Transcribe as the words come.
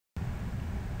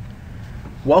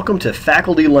Welcome to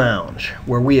Faculty Lounge,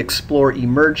 where we explore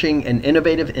emerging and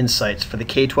innovative insights for the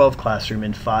K-12 classroom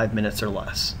in 5 minutes or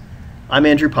less. I'm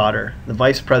Andrew Potter, the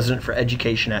Vice President for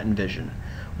Education at Envision,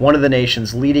 one of the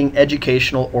nation's leading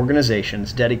educational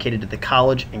organizations dedicated to the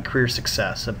college and career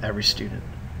success of every student.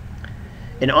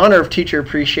 In honor of Teacher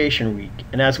Appreciation Week,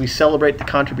 and as we celebrate the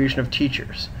contribution of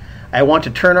teachers, I want to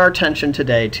turn our attention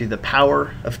today to the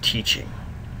power of teaching.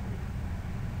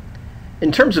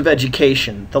 In terms of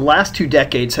education, the last 2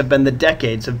 decades have been the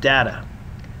decades of data.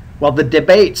 While the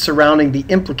debate surrounding the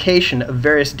implication of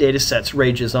various data sets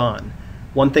rages on,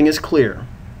 one thing is clear: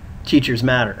 teachers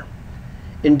matter.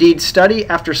 Indeed, study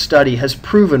after study has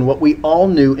proven what we all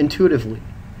knew intuitively.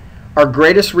 Our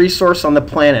greatest resource on the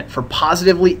planet for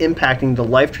positively impacting the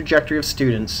life trajectory of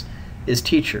students is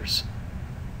teachers.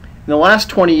 In the last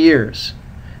 20 years,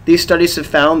 these studies have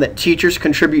found that teachers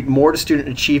contribute more to student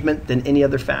achievement than any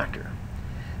other factor.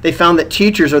 They found that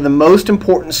teachers are the most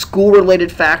important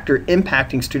school-related factor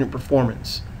impacting student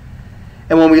performance.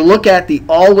 And when we look at the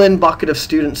all-in bucket of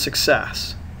student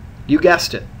success, you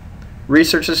guessed it,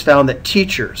 research has found that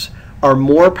teachers are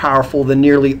more powerful than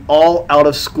nearly all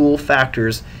out-of-school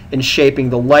factors in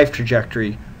shaping the life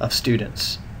trajectory of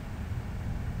students.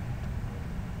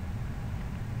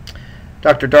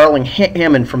 Dr. Darling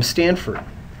Hammond from Stanford,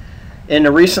 in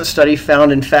a recent study,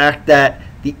 found in fact that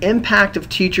the impact of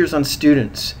teachers on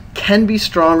students can be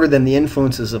stronger than the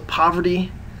influences of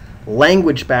poverty,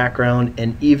 language background,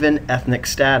 and even ethnic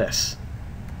status.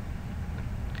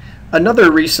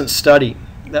 Another recent study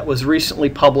that was recently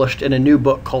published in a new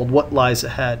book called What Lies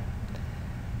Ahead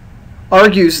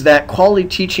argues that quality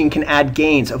teaching can add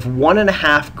gains of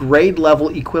 1.5 grade level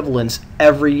equivalents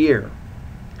every year.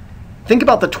 Think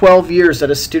about the 12 years that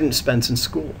a student spends in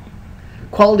school.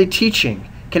 Quality teaching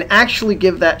can actually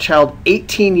give that child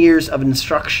 18 years of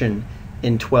instruction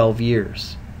in 12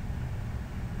 years.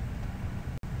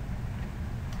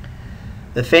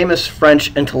 The famous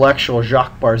French intellectual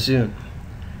Jacques Barzun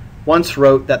once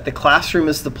wrote that the classroom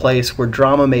is the place where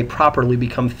drama may properly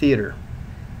become theater.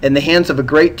 In the hands of a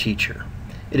great teacher,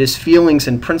 it is feelings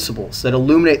and principles that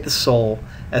illuminate the soul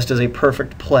as does a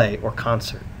perfect play or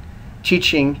concert.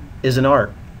 Teaching is an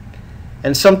art.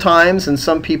 And sometimes, and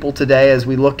some people today, as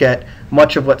we look at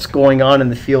much of what's going on in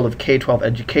the field of K-12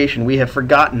 education, we have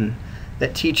forgotten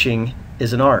that teaching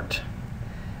is an art.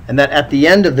 And that at the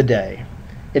end of the day,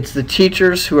 it's the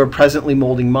teachers who are presently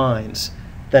molding minds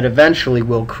that eventually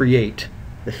will create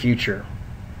the future.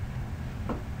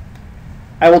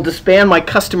 I will disband my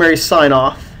customary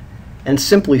sign-off and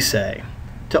simply say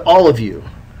to all of you,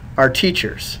 our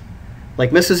teachers, like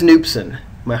Mrs. Noopson,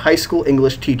 my high school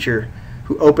English teacher,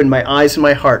 who opened my eyes and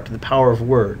my heart to the power of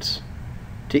words.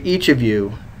 To each of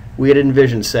you, we at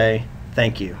Envision say,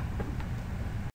 thank you.